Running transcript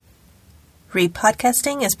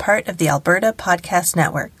Repodcasting is part of the Alberta Podcast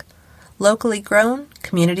Network. Locally grown,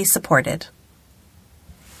 community supported.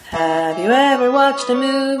 Have you ever watched a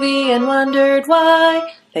movie and wondered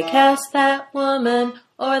why they cast that woman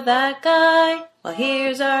or that guy? Well,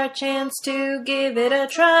 here's our chance to give it a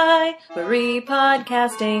try. We're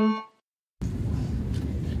Repodcasting.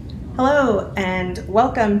 Hello, and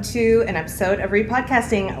welcome to an episode of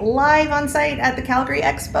Repodcasting live on site at the Calgary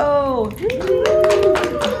Expo.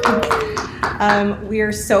 We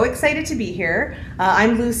are so excited to be here.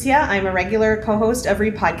 I'm Lucia. I'm a regular co-host of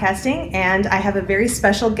Repodcasting, and I have a very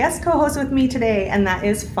special guest co-host with me today, and that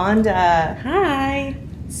is Fonda. Hi.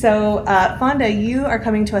 So, Fonda, you are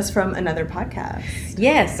coming to us from another podcast.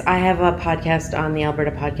 Yes, I have a podcast on the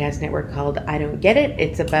Alberta Podcast Network called I Don't Get It.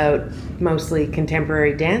 It's about mostly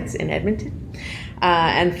contemporary dance in Edmonton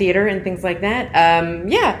and theater and things like that.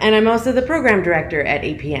 And I'm also the program director at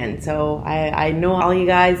APN. So I know all you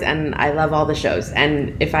guys and I love all the shows.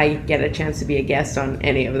 And if I get a chance to be a guest on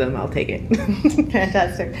any of them, I'll take it.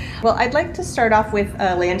 Fantastic. Well, I'd like to start off with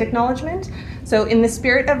a land acknowledgement. So in the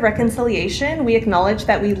spirit of reconciliation, we acknowledge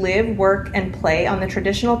that we live, work, and play on the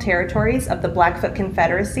traditional territories of the Blackfoot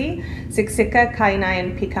Confederacy, Siksika, Kainai,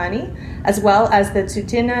 and Piikani, as well as the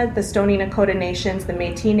Tsuut'ina, the Stoney Nakoda Nations, the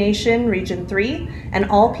Métis Nation, Region 3, and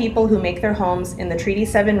all people who make their homes in the Treaty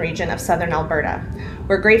 7 region of southern Alberta.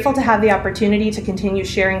 We're grateful to have the opportunity to continue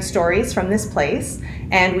sharing stories from this place,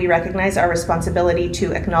 and we recognize our responsibility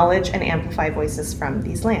to acknowledge and amplify voices from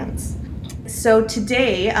these lands. So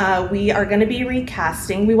today we are going to be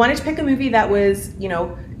recasting. We wanted to pick a movie that was,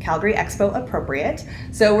 Calgary Expo appropriate.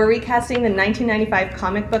 So we're recasting the 1995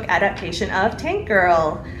 comic book adaptation of Tank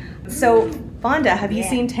Girl. So Fonda, have you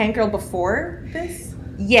seen Tank Girl before this?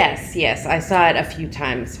 Yes. I saw it a few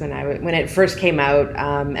times when it first came out.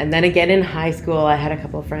 And then again in high school, I had a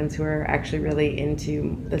couple of friends who were actually really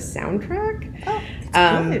into the soundtrack.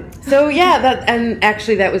 Oh, good.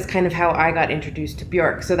 That was kind of how I got introduced to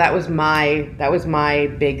Björk. So that was my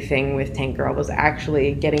big thing with Tank Girl, was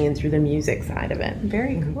actually getting in through the music side of it.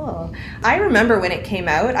 Very cool. I remember when it came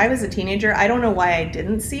out, I was a teenager. I don't know why I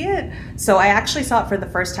didn't see it. So I actually saw it for the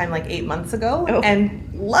first time like 8 months ago and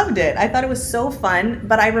loved it. I thought it was so fun,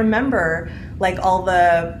 but I remember like all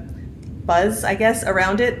the buzz, I guess,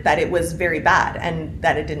 around it, that it was very bad and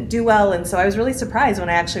that it didn't do well. And so I was really surprised when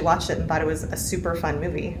I actually watched it and thought it was a super fun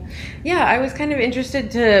movie. Yeah, I was kind of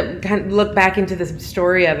interested to kind of look back into the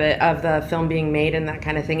story of it, of the film being made and that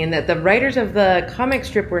kind of thing, and that the writers of the comic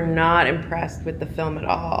strip were not impressed with the film at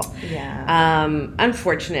all. Yeah.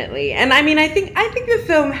 Unfortunately. And I mean, I think the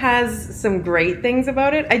film has some great things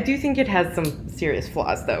about it. I do think it has some serious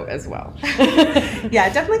flaws though as well. Yeah,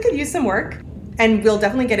 it definitely could use some work. And we'll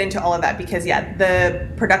definitely get into all of that because, the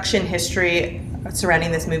production history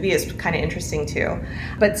surrounding this movie is kind of interesting too.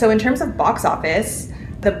 But so in terms of box office,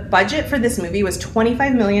 the budget for this movie was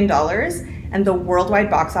 $25 million and the worldwide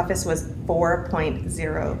box office was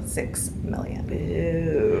 $4.06 million.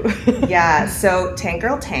 Ew. Yeah, so Tank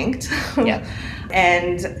Girl tanked. Yeah.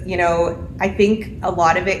 And, I think a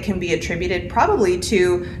lot of it can be attributed probably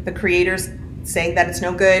to the creators saying that it's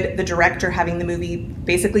no good, the director having the movie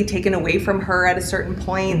basically taken away from her at a certain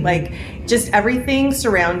point, like just everything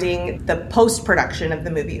surrounding the post-production of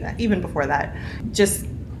the movie, even before that, just,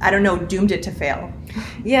 I don't know, doomed it to fail.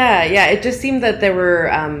 Yeah, it just seemed that there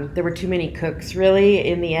were too many cooks really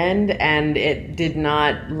in the end, and it did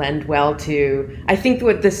not lend well to, I think,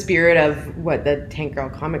 what the spirit of what the Tank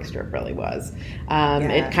Girl comic strip really was.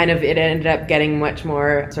 It ended up getting much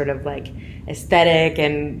more sort of like aesthetic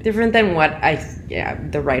and different than what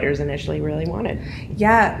the writers initially really wanted.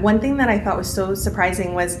 Yeah, one thing that I thought was so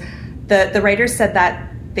surprising was the writers said that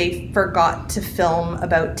they forgot to film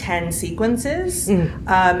about 10 sequences.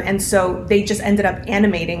 And so they just ended up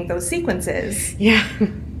animating those sequences. Yeah.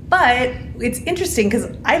 But it's interesting because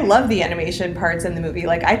I love the animation parts in the movie.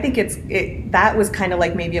 Like, I think that was kind of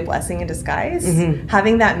like maybe a blessing in disguise.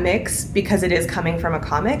 Having that mix, because it is coming from a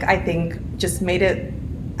comic, I think just made it,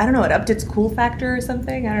 I don't know, it upped its cool factor or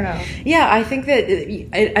something. I don't know. Yeah, I think that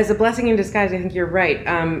as a blessing in disguise, I think you're right.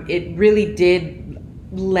 It really did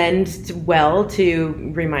lend well to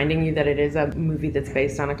reminding you that it is a movie that's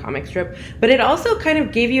based on a comic strip, but it also kind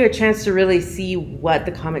of gave you a chance to really see what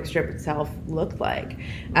the comic strip itself looked like.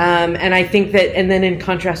 And I think that, and then in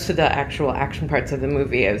contrast to the actual action parts of the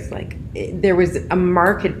movie, I was like, there was a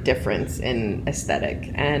marked difference in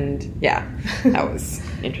aesthetic, and yeah, that was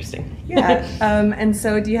interesting. Yeah. And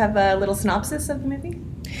so do you have a little synopsis of the movie?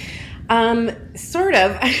 Sort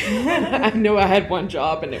of. I know I had one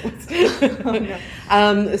job and it was...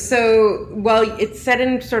 it's set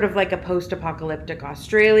in sort of like a post-apocalyptic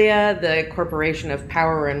Australia. The Corporation of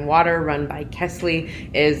Power and Water, run by Kesley,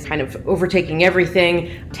 is kind of overtaking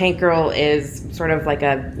everything. Tank Girl is sort of like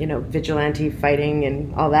a, vigilante fighting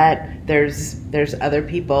and all that. There's other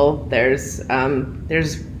people. There's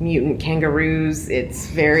mutant kangaroos. It's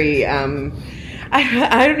very...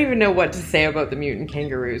 I don't even know what to say about the mutant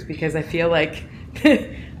kangaroos, because I feel like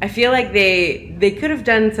they could have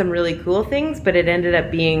done some really cool things, but it ended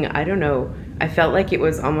up being, I don't know, I felt like it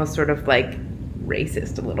was almost sort of like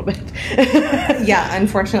racist a little bit. Yeah,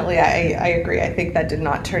 unfortunately, I agree. I think that did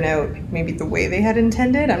not turn out maybe the way they had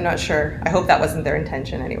intended. I'm not sure. I hope that wasn't their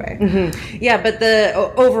intention anyway. Mm-hmm. Yeah, but the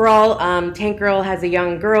overall, Tank Girl has a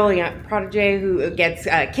young girl, protege, who gets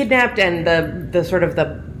kidnapped, and the sort of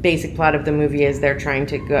the basic plot of the movie is they're trying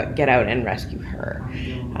to get out and rescue her.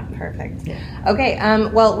 Perfect. Yeah. Okay,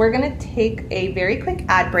 well, we're going to take a very quick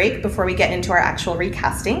ad break before we get into our actual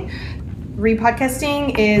recasting.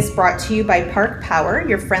 Repodcasting is brought to you by Park Power,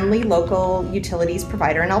 your friendly local utilities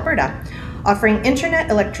provider in Alberta, offering internet,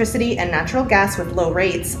 electricity, and natural gas with low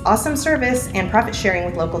rates, awesome service, and profit sharing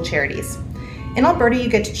with local charities. In Alberta, you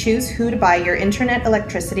get to choose who to buy your internet,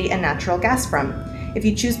 electricity, and natural gas from. If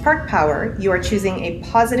you choose Park Power, you are choosing a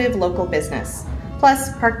positive local business.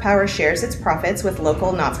 Plus, Park Power shares its profits with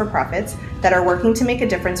local not-for-profits that are working to make a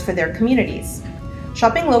difference for their communities.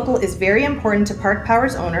 Shopping local is very important to Park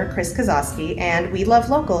Power's owner, Chris Kozowski, and we love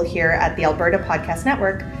local here at the Alberta Podcast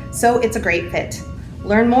Network, so it's a great fit.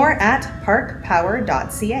 Learn more at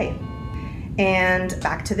parkpower.ca. And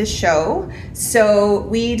back to the show. So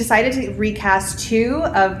we decided to recast two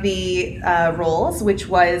of the roles, which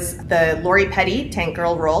was the Lori Petty Tank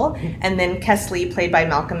Girl role, and then Kesley, played by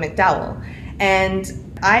Malcolm McDowell. And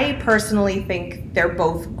I personally think they're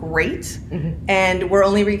both great, and we're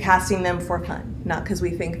only recasting them for fun, not because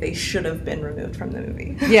we think they should have been removed from the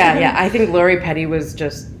movie. Yeah. I think Lori Petty was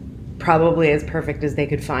just probably as perfect as they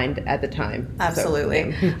could find at the time.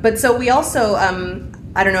 Absolutely. So, yeah. But so we also...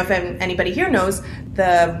 I don't know if anybody here knows,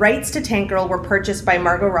 the rights to Tank Girl were purchased by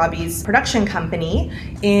Margot Robbie's production company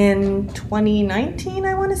in 2019,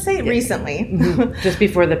 I want to say, recently. Just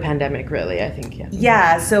before the pandemic, really, I think, yeah.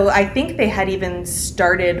 Yeah, so I think they had even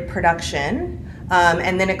started production,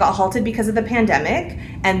 and then it got halted because of the pandemic.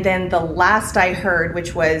 And then the last I heard,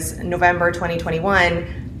 which was November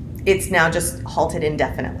 2021, it's now just halted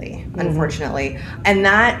indefinitely, unfortunately. And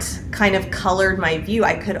that kind of colored my view.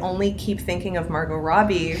 I could only keep thinking of Margot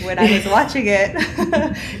Robbie when I was watching it,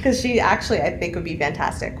 because she actually, I think, would be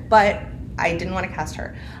fantastic. But I didn't want to cast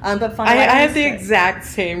her. But I have the exact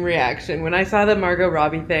same reaction. When I saw the Margot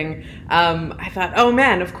Robbie thing, I thought, oh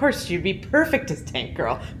man, of course she'd be perfect as Tank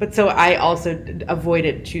Girl. But so I also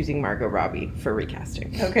avoided choosing Margot Robbie for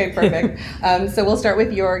recasting. Okay, perfect. So we'll start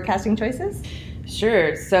with your casting choices.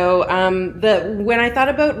 Sure. So when I thought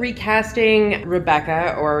about recasting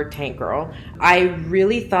Rebecca or Tank Girl, I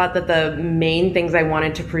really thought that the main things I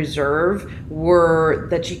wanted to preserve were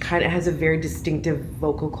that she kind of has a very distinctive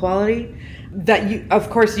vocal quality that of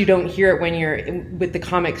course you don't hear it when you're with the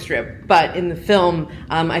comic strip, but in the film,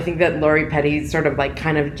 I think that Lori Petty sort of like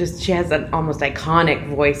kind of just, she has an almost iconic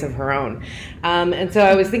voice of her own. And so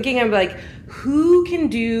I was thinking of like, who can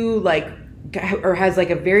do like, or has like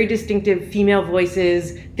a very distinctive female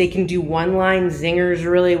voices. They can do one-line zingers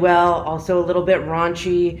really well, also a little bit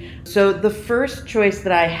raunchy. So the first choice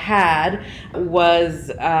that I had was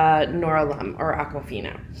Nora Lum or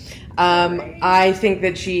Aquafina. I think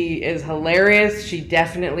that she is hilarious. She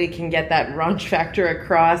definitely can get that raunch factor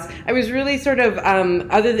across. I was really sort of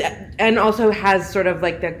and also has sort of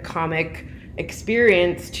like the comic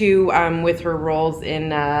experience too, with her roles in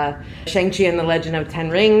Shang-Chi and the Legend of Ten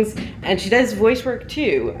Rings, and she does voice work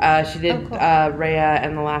too. She did cool. Raya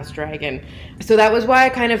and the Last Dragon. So that was why I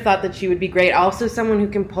kind of thought that she would be great. Also someone who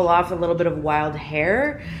can pull off a little bit of wild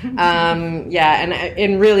hair. And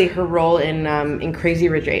really her role in Crazy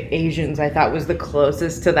Rich Asians I thought was the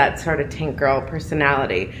closest to that sort of Tank Girl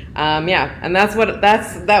personality. And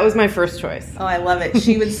that was my first choice. Oh, I love it.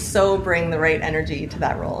 She would so bring the right energy to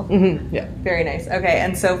that role. Mm-hmm. Yeah. Very nice. Okay,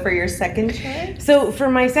 and so for your second choice? So for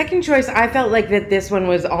my second choice, I felt like that this one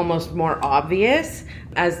was almost more obvious.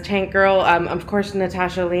 As Tank Girl, of course,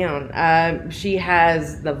 Natasha Lyonne. She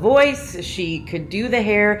has the voice, she could do the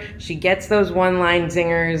hair, she gets those one-line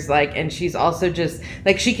zingers, and she's also just,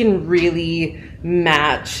 she can really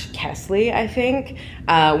match Kesley, I think,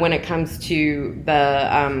 when it comes to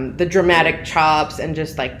the dramatic chops and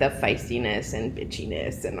just like the feistiness and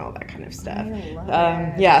bitchiness and all that kind of stuff. I love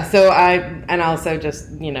it. Yeah, so I also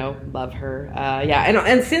just, love her.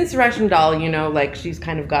 And since Russian Doll, like she's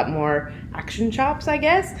kind of got more action chops, I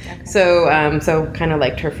guess. Okay. So kind of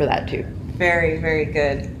liked her for that too. Very, very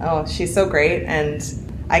good. Oh, she's so great, and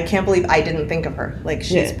I can't believe I didn't think of her. Like,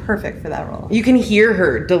 she's perfect for that role. You can hear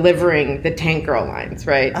her delivering the tank girl lines,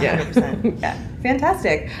 right? 100%. Yeah.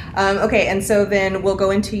 Fantastic. Okay, and so then we'll go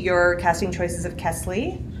into your casting choices of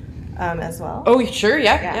Kesley as well. Oh, sure,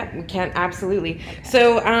 yeah, we can, absolutely. Okay.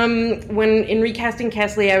 So when in recasting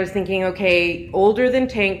Kesley, I was thinking, okay, older than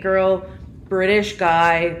tank girl, British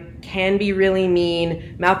guy, can be really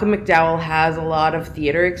mean. Malcolm McDowell has a lot of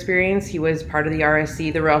theater experience. He was part of the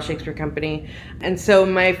RSC, the Royal Shakespeare Company. And so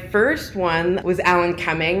my first one was Alan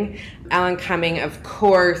Cumming. Alan Cumming, of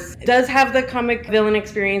course, does have the comic villain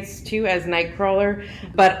experience too as Nightcrawler,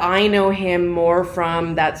 but I know him more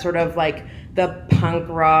from that sort of like the punk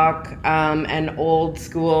rock and old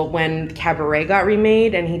school when Cabaret got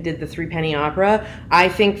remade and he did the Three Penny Opera. I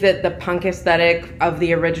think that the punk aesthetic of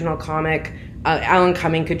the original comic, Alan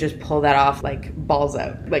Cumming could just pull that off like balls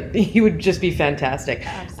out. Like he would just be fantastic.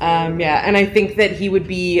 Absolutely. And I think that he would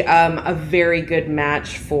be a very good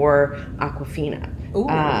match for Awkwafina. Ooh,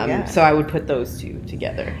 yeah. So I would put those two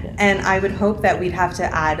together. Yeah. And I would hope that we'd have to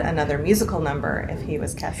add another musical number if he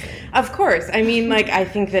was Kesley. Of course. I mean, like, I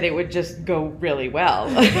think that it would just go really well.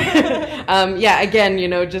 Again,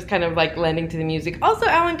 just kind of like lending to the music. Also,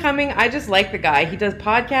 Alan Cumming, I just like the guy. He does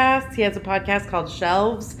podcasts. He has a podcast called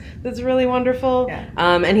Shelves that's really wonderful. Yeah.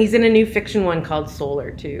 And he's in a new fiction one called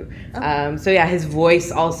Solar, too. Oh. His voice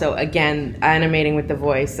also, again, animating with the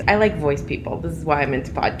voice. I like voice people. This is why I'm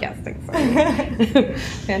into podcasting. So.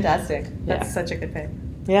 Fantastic. That's such a good pick.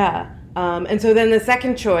 Yeah. And so then the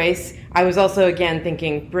second choice, I was also, again,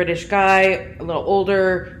 thinking British guy, a little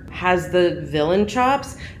older, has the villain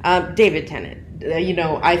chops. David Tennant.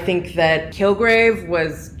 I think that Kilgrave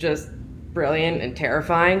was just brilliant and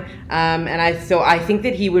terrifying. I think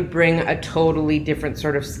that he would bring a totally different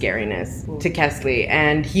sort of scariness to Kesley.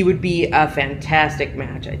 And he would be a fantastic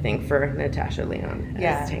match, I think, for Natasha Lyonne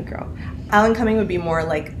as Tank Girl. Alan Cumming would be more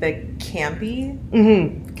like the campy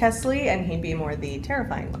Kesley, and he'd be more the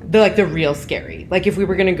terrifying one. The real scary. Like if we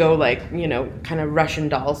were going to go like, kind of Russian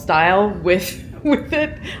Doll style with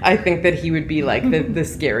it, I think that he would be like the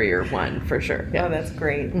scarier one for sure. Yeah. Oh, that's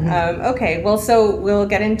great. Okay, well, so we'll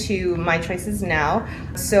get into my choices now.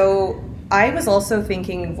 So I was also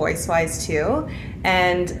thinking voice-wise too,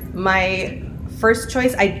 and my first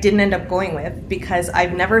choice I didn't end up going with because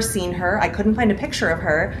I've never seen her. I couldn't find a picture of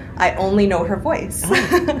her. I only know her voice.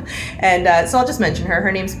 And so I'll just mention her.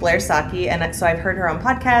 Her name's Blair Saki, and so I've heard her on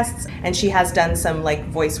podcasts, and she has done some like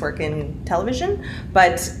voice work in television.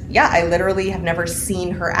 But yeah, I literally have never seen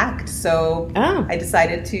her act. So I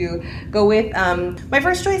decided to go with my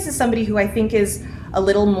first choice is somebody who I think is a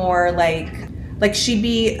little more like she'd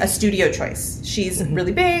be a studio choice. She's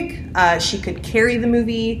really big. She could carry the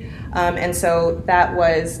movie. And so that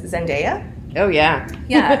was Zendaya. Oh, yeah.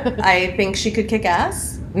 Yeah. I think she could kick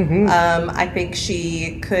ass. I think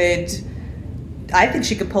she could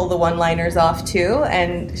pull the one-liners off, too.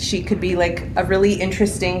 And she could be, like, a really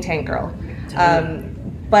interesting tank girl.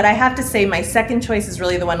 But I have to say my second choice is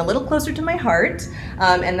really the one a little closer to my heart,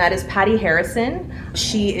 and that is Patty Harrison.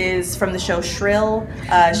 She is from the show Shrill.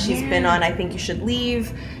 She's been on I Think You Should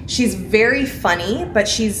Leave. She's very funny, but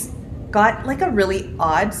she's got like a really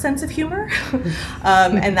odd sense of humor.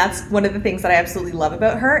 And that's one of the things that I absolutely love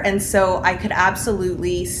about her. And so I could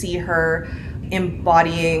absolutely see her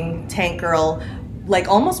embodying Tank Girl, like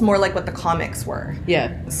almost more like what the comics were.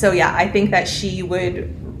 Yeah. So yeah, I think that she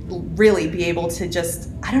would really be able to just,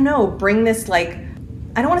 I don't know, bring this like,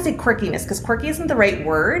 I don't want to say quirkiness because quirky isn't the right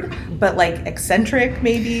word, but like eccentric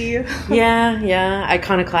maybe. Yeah,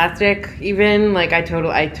 iconoclastic even. Like I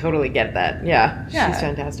totally get that. Yeah, she's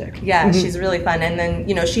fantastic. Yeah, she's really fun. And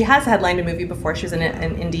then she has headlined a movie before. She was in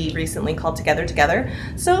an indie recently called Together.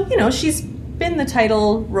 So she's been the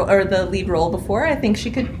title or the lead role before. I think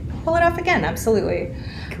she could pull it off again. Absolutely.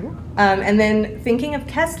 Cool. And then thinking of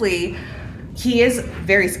Kesley, he is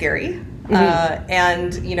very scary.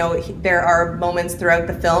 And, there are moments throughout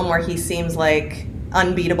the film where he seems like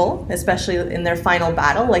unbeatable, especially in their final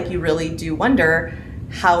battle. Like you really do wonder,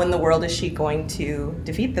 how in the world is she going to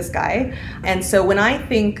defeat this guy? And so when I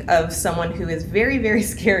think of someone who is very, very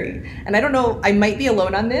scary, and I don't know, I might be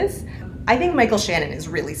alone on this, I think Michael Shannon is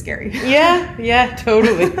really scary. Yeah,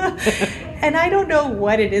 totally. And I don't know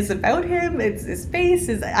what it is about him. It's his face.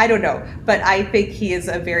 I don't know. But I think he is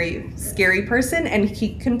a very scary person, and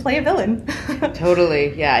he can play a villain.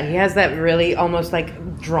 Totally, yeah. He has that really almost like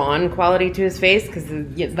drawn quality to his face because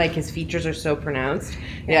like his features are so pronounced.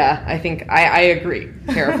 Yeah, I think I agree.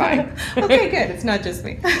 Terrifying. Okay, good. It's not just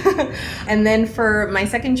me. And then for my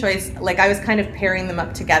second choice, like I was kind of pairing them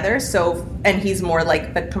up together. So, and he's more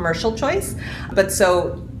like the commercial choice. But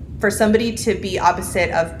so for somebody to be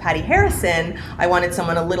opposite of Patty Harrison, I wanted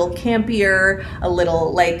someone a little campier, a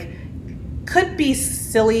little like could be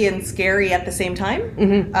silly and scary at the same time.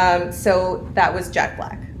 Mm-hmm. So that was Jack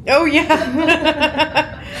Black. Oh,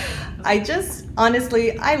 yeah.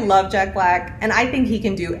 Honestly, I love Jack Black, and I think he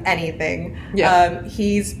can do anything. Yeah.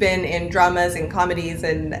 He's been in dramas and comedies,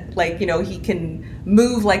 and like, you know, he can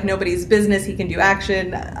move like nobody's business. He can do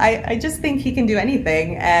action. I just think he can do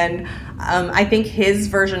anything. And I think his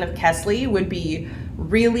version of Kesley would be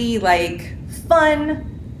really like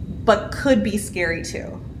fun, but could be scary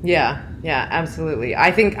too. Yeah, absolutely.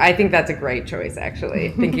 I think that's a great choice, actually,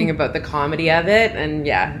 thinking about the comedy of it. And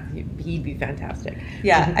yeah, he'd be fantastic.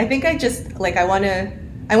 Yeah, I think I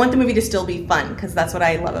want the movie to still be fun because that's what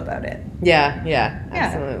I love about it. Yeah,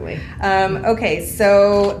 absolutely. Okay,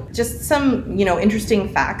 so just some,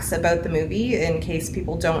 interesting facts about the movie in case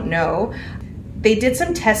people don't know. They did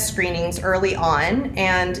some test screenings early on,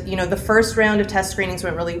 and, the first round of test screenings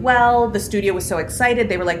went really well. The studio was so excited.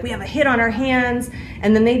 They were like, we have a hit on our hands.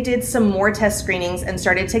 And then they did some more test screenings and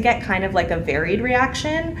started to get kind of like a varied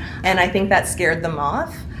reaction, and I think that scared them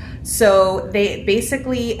off. So they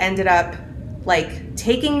basically ended up like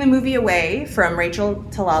taking the movie away from Rachel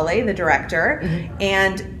Talalay, the director,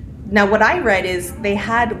 and now what I read is they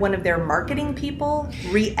had one of their marketing people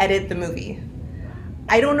re-edit the movie.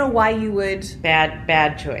 I don't know why you would...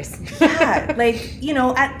 Bad choice. Yeah, like,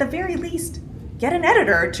 at the very least, get an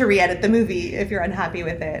editor to re-edit the movie if you're unhappy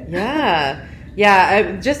with it.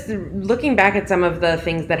 Yeah, just looking back at some of the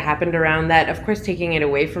things that happened around that, of course, taking it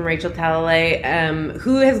away from Rachel Talalay,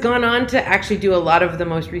 who has gone on to actually do a lot of the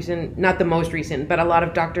most recent, not the most recent, but a lot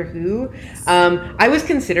of Doctor Who. I was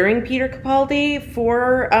considering Peter Capaldi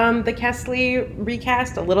for the Kesley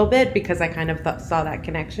recast a little bit because I kind of saw that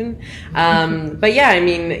connection. But yeah, I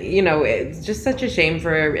mean, it's just such a shame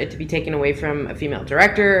for it to be taken away from a female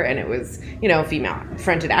director, and it was, a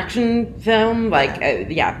female-fronted action film.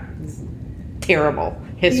 Terrible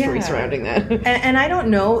history surrounding that. And I don't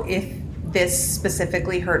know if this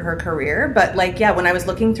specifically hurt her career, but when I was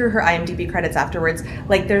looking through her IMDb credits afterwards,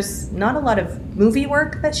 there's not a lot of movie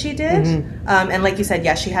work that she did. And like you said,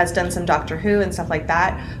 she has done some Doctor Who and stuff like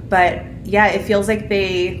that. But yeah, it feels like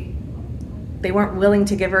they weren't willing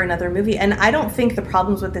to give her another movie. And I don't think the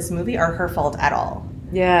problems with this movie are her fault at all.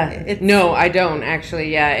 Yeah. No, I don't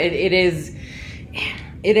actually. Yeah, it is.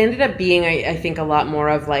 It ended up being, I think, a lot more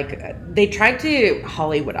of they tried to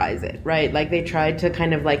Hollywoodize it, right? Like they tried to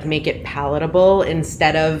kind of make it palatable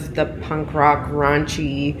instead of the punk rock,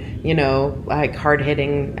 raunchy, hard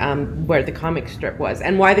hitting, where the comic strip was,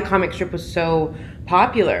 and why the comic strip was so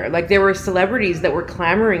popular. There were celebrities that were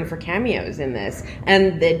clamoring for cameos in this,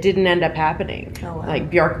 and it didn't end up happening. Oh, wow.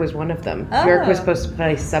 Björk was one of them. Oh. Björk was supposed to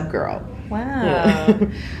play Subgirl. Wow. Yeah.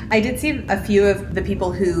 I did see a few of the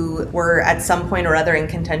people who were at some point or other in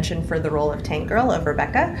contention for the role of Tank Girl, of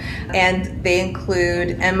Rebecca, and they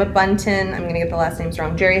include Emma Bunton, I'm going to get the last names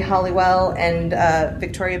wrong, Jerry Halliwell, and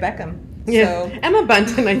Victoria Beckham. Yeah, so, Emma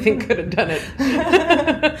Bunton, I think, could have done it.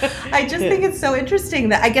 I just think it's so interesting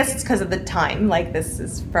that, I guess it's because of the time, this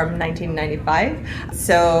is from 1995,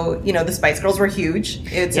 so, the Spice Girls were huge.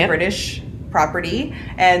 It's a British property,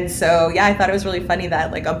 and so I thought it was really funny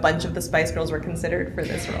that a bunch of the Spice Girls were considered for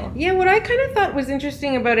this role. Yeah, what I kind of thought was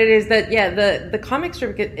interesting about it is that the comic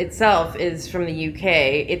strip itself is from the UK.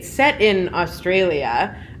 It's set in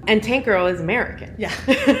Australia, and Tank Girl is American. Yeah.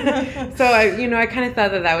 So I kind of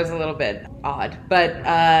thought that was a little bit odd. But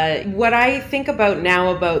what I think about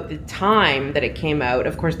now about the time that it came out,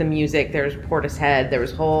 of course, the music, there was Portishead, there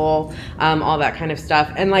was Hole, all that kind of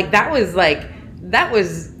stuff, and that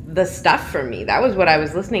was the stuff for me. That was what I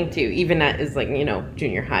was listening to, even as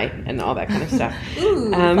junior high and all that kind of stuff.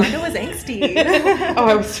 Ooh, Fonda was angsty. Oh,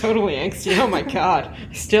 I was totally angsty. Oh my God,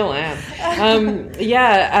 I still am.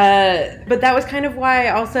 But that was kind of why I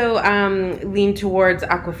also leaned towards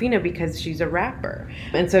Awkwafina, because she's a rapper,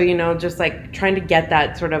 and so just trying to get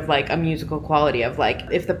that sort of a musical quality of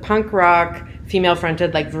if the punk rock female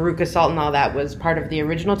fronted Veruca Salt and all that was part of the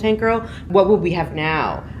original Tank Girl, what would we have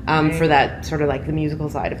now for that sort of the musical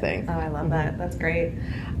side of things? Oh, I love that. That's great.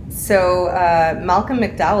 So Malcolm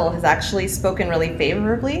McDowell has actually spoken really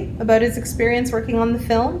favorably about his experience working on the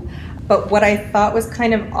film, but what I thought was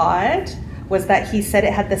kind of odd was that he said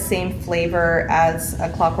it had the same flavor as A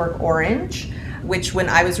Clockwork Orange, which when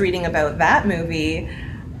I was reading about that movie,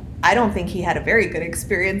 I don't think he had a very good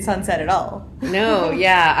experience on set at all. No,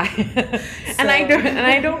 yeah. And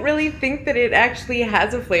I don't really think that it actually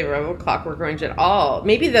has a flavor of A Clockwork Orange at all.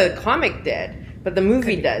 Maybe the comic did, but the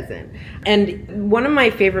movie doesn't. And one of my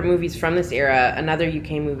favorite movies from this era, another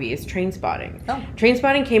UK movie, is Trainspotting. Oh.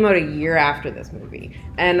 Trainspotting came out a year after this movie.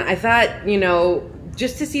 And I thought, you know,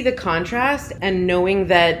 just to see the contrast and knowing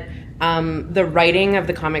that the writing of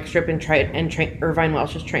the comic strip and Irvine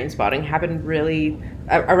Welsh's Trainspotting happened really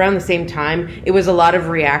around the same time. It was a lot of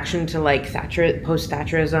reaction to like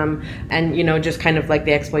post-Thatcherism and, you know, just kind of like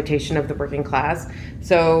the exploitation of the working class.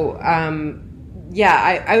 So,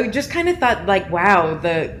 I just kind of thought like, wow,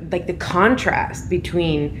 the contrast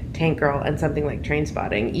between Tank Girl and something like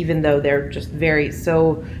Trainspotting, even though they're just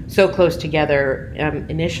so close together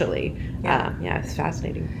initially. It's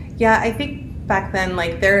fascinating. Yeah, I think back then,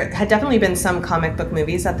 like, there had definitely been some comic book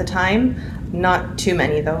movies at the time. Not too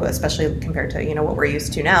many, though, especially compared to, you know, what we're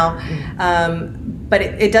used to now. Mm-hmm. But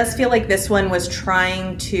it does feel like this one was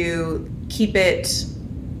trying to keep it,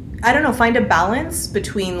 I don't know, find a balance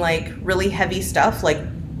between, like, really heavy stuff, like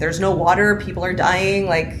there's no water, people are dying,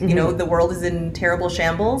 like, mm-hmm. you know, the world is in terrible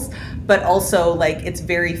shambles, but also, like, it's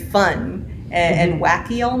very fun and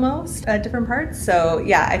wacky almost at different parts. So,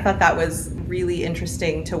 yeah, I thought that was really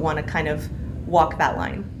interesting to want to kind of walk that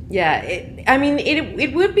line. Yeah,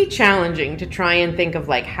 it would be challenging to try and think of,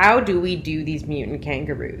 like, how do we do these mutant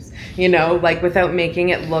kangaroos, you know, like, without making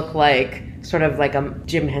it look like sort of like a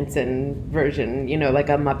Jim Henson version, you know, like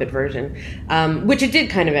a Muppet version, which it did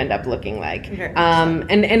kind of end up looking like.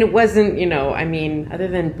 And it wasn't, you know, I mean, other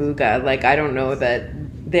than Booga, like, I don't know that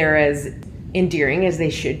they're as endearing as they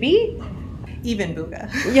should be. Even Booga.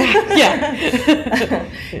 Yeah.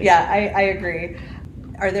 Yeah, I agree.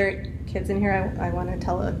 Are there kids in here? I want to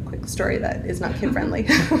tell a quick story that is not kid friendly.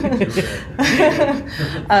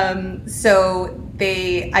 So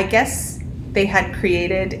I guess they had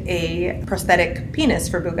created a prosthetic penis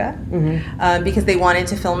for Booga because they wanted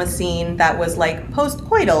to film a scene that was like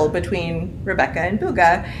post-coital between Rebecca and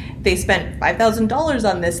Booga. They spent $5,000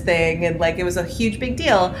 on this thing, and like it was a huge big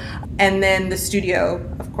deal. And then the studio,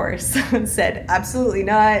 of course, said, absolutely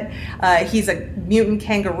not. He's a mutant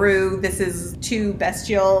kangaroo. This is too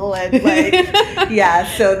bestial. And like, yeah,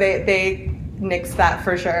 so they nixed that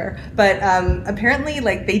for sure. But apparently,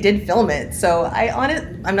 like, they did film it. So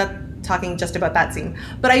I'm not talking just about that scene,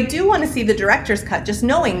 but I do want to see the director's cut, just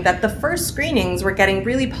knowing that the first screenings were getting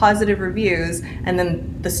really positive reviews, and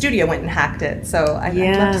then the studio went and hacked it. So I'd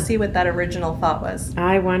love to see what that original thought was.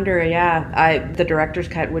 I wonder, the director's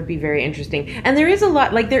cut would be very interesting. And there is a lot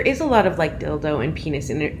of like dildo and penis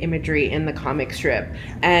imagery in the comic strip,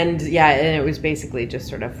 and it was basically just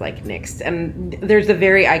sort of like nixed. And there's a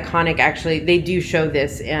very iconic, actually, they do show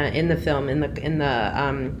this in the film, in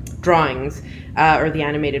the drawings, or the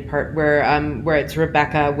animated part where it's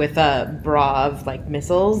Rebecca with a bra of like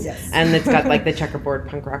missiles, and it's got like the checkerboard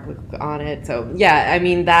punk rock look on it. So yeah, I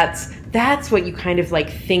mean that's what you kind of like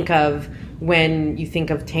think of when you think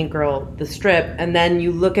of Tank Girl the strip, and then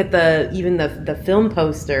you look at the film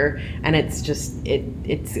poster, and it's just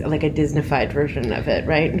it's like a Disney-fied version of it,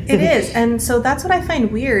 right? It is, and so that's what I find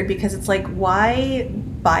weird, because it's like, why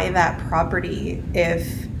buy that property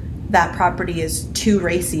if that property is too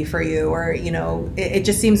racy for you? Or, you know, it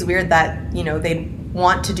just seems weird that, you know, they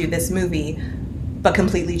want to do this movie but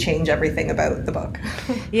completely change everything about the book.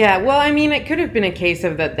 Yeah, well, I mean, it could have been a case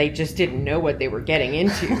of that they just didn't know what they were getting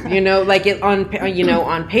into, you know, like on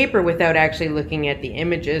paper, without actually looking at the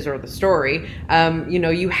images or the story. You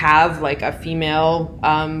know, you have like a female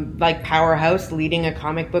like powerhouse leading a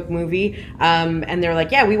comic book movie, and they're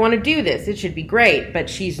like, yeah, we want to do this. It should be great, but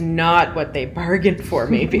she's not what they bargained for,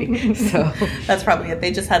 maybe. So that's probably it.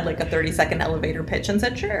 They just had like a 30-second elevator pitch and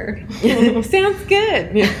said, sure. Sounds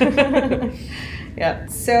good. Yeah.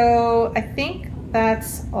 So I think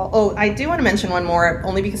that's all. Oh, I do want to mention one more,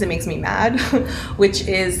 only because it makes me mad, which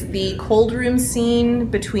is the cold room scene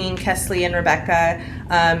between Kesley and Rebecca.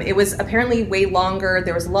 It was apparently way longer.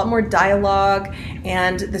 There was a lot more dialogue,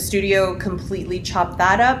 and the studio completely chopped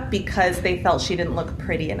that up because they felt she didn't look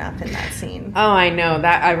pretty enough in that scene. Oh, I know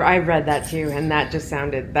that. I read that too, and that just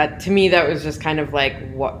sounded, that to me, that was just kind of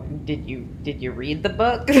like, what did you read the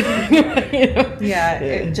book? You know?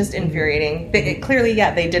 Yeah, just infuriating. Clearly,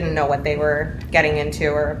 they didn't know what they were getting into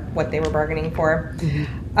or what they were bargaining for.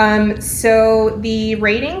 Mm-hmm. So the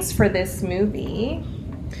ratings for this movie.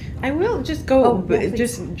 I will just go,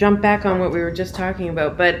 just jump back on what we were just talking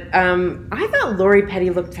about. But I thought Lori Petty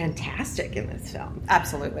looked fantastic in this film.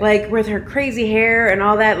 Absolutely. Like, with her crazy hair and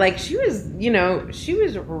all that, like, she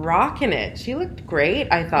was rocking it. She looked great,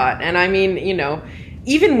 I thought. And I mean,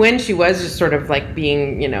 even when she was just sort of like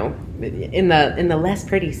being, in the less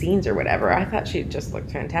pretty scenes or whatever, I thought she just looked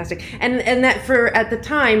fantastic. And that at the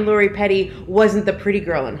time, Lori Petty wasn't the pretty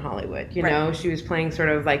girl in Hollywood, you know? She was playing sort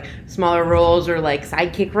of like smaller roles or like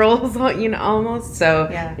sidekick roles, almost. So,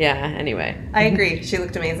 yeah, anyway. I agree. She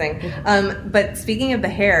looked amazing. But speaking of the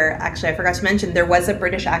hair, actually, I forgot to mention, there was a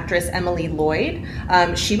British actress, Emily Lloyd.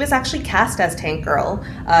 She was actually cast as Tank Girl,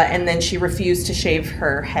 and then she refused to shave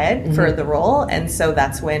her head for the role. And so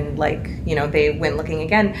that's when, they went looking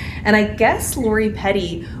again. And I guess Lori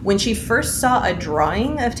Petty, when she first saw a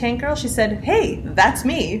drawing of Tank Girl, she said, "Hey, that's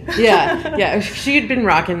me." Yeah. She had been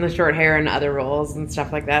rocking the short hair in other roles and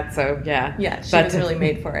stuff like that, so yeah. Yeah, she was really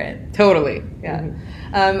made for it. Totally. Yeah.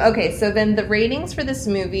 Okay, so then the ratings for this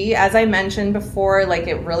movie, as I mentioned before,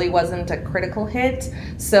 it really wasn't a critical hit.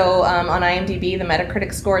 So on IMDb, the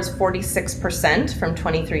Metacritic score is 46% from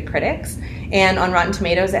 23 critics. And on Rotten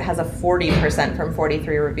Tomatoes, it has a 40% from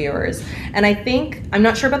 43 reviewers. And I think, I'm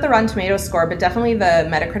not sure about the Rotten Tomatoes score, but definitely the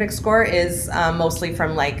Metacritic score is mostly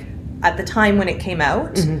from at the time when it came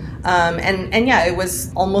out. And yeah, it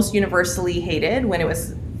was almost universally hated when it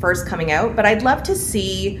was first coming out. But I'd love to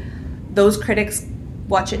see those critics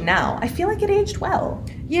watch it now. I feel like it aged well.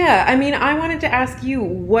 Yeah, I mean, I wanted to ask you,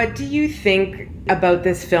 what do you think about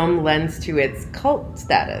this film lends to its cult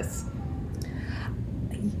status?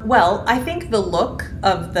 Well, I think the look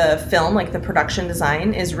of the film, the production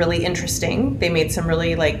design, is really interesting. They made some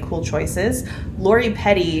really cool choices. Lori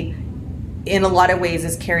Petty, in a lot of ways,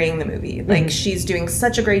 is carrying the movie. She's doing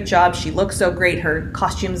such a great job. She looks so great. Her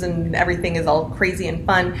costumes and everything is all crazy and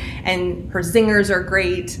fun, and her zingers are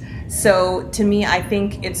great. So to me, I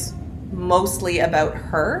think it's mostly about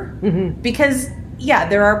her because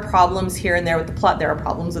there are problems here and there with the plot. There are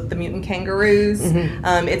problems with the mutant kangaroos.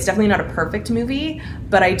 It's definitely not a perfect movie,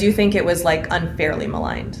 but I do think it was unfairly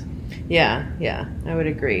maligned. Yeah, I would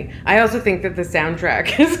agree. I also think that the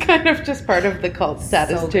soundtrack is kind of just part of the cult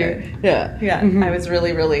status too. Yeah. I was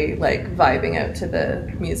really, really vibing out to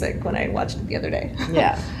the music when I watched it the other day.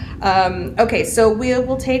 Yeah. Okay, so we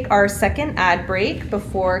will take our second ad break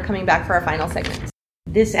before coming back for our final segment.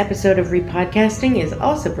 This episode of Repodcasting is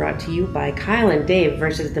also brought to you by Kyle and Dave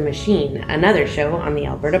versus the Machine, another show on the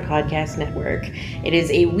Alberta Podcast Network. It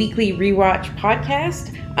is a weekly rewatch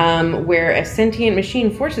podcast where a sentient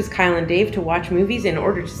machine forces Kyle and Dave to watch movies in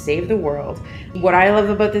order to save the world. What I love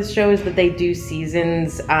about this show is that they do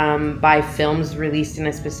seasons by films released in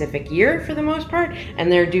a specific year for the most part,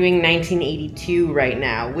 and they're doing 1982 right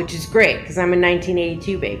now, which is great because I'm a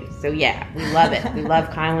 1982 baby. So yeah, we love it. We love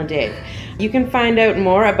Kyle and Dave. You can find out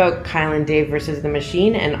more about Kyle and Dave versus the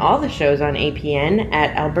Machine and all the shows on APN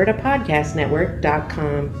at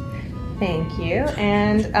albertapodcastnetwork.com. Thank you.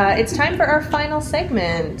 And it's time for our final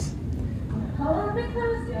segment.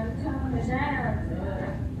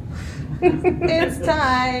 It's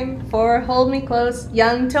time for Hold Me Close,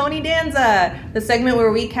 Young Tony Danza, the segment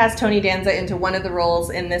where we cast Tony Danza into one of the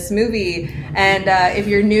roles in this movie. And if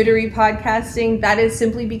you're new to Repodcasting, that is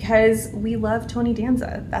simply because we love Tony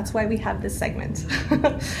Danza. That's why we have this segment.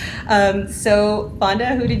 So,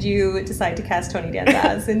 Fonda, who did you decide to cast Tony Danza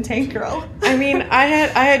as in Tank Girl? I mean, I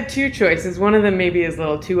had two choices. One of them maybe is a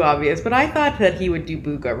little too obvious, but I thought that he would do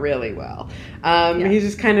Booga really well. He's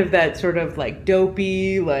just kind of that sort of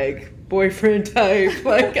dopey, boyfriend type.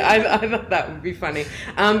 I thought that would be funny.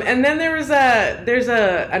 And then there's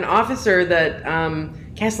an officer that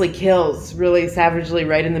Kesley kills really savagely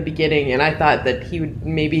right in the beginning, and I thought that he would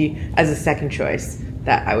maybe, as a second choice,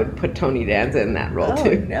 that I would put Tony Danza in that role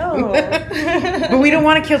too. No. But we don't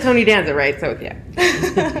want to kill Tony Danza, right? So yeah.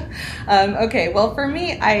 Okay, well for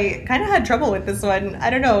me, I kind of had trouble with this one. I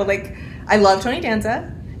don't know, I love Tony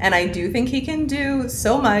Danza, and I do think he can do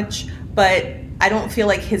so much, but I don't feel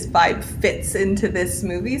like his vibe fits into this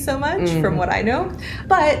movie so much from what I know.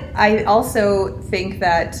 But I also think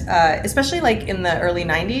that, especially in the early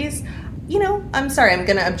 90s, I'm sorry, I'm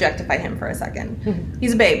going to objectify him for a second.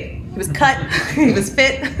 He's a babe. He was cut, he was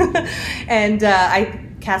fit, and I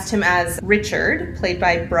cast him as Richard, played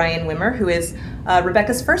by Brian Wimmer, who is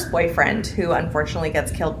Rebecca's first boyfriend, who unfortunately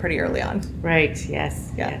gets killed pretty early on. Right,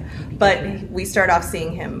 yes. Yeah. But we start off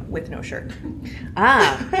seeing him with no shirt.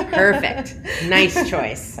 Ah, perfect. Nice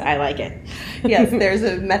choice. I like it. Yes, there's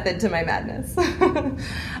a method to my madness.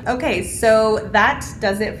 Okay, so that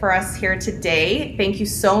does it for us here today. Thank you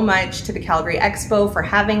so much to the Calgary Expo for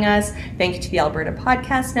having us. Thank you to the Alberta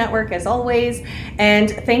Podcast Network, as always. And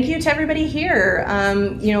thank you to everybody here.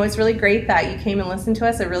 It's really great that you came and listened to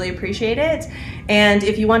us. I really appreciate it. And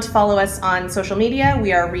if you want to follow us on social media,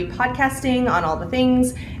 we are Repodcasting on all the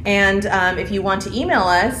things. And if you want to email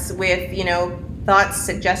us with, thoughts,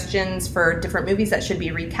 suggestions for different movies that should be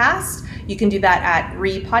recast, you can do that at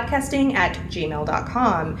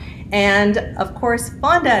repodcasting@gmail.com. And of course,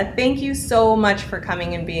 Fonda, thank you so much for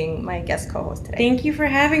coming and being my guest co-host today. Thank you for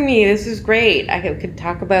having me. This is great. I could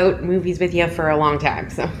talk about movies with you for a long time.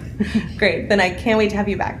 So great. Then I can't wait to have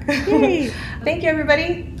you back. Yay. Thank you,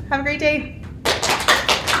 everybody. Have a great day.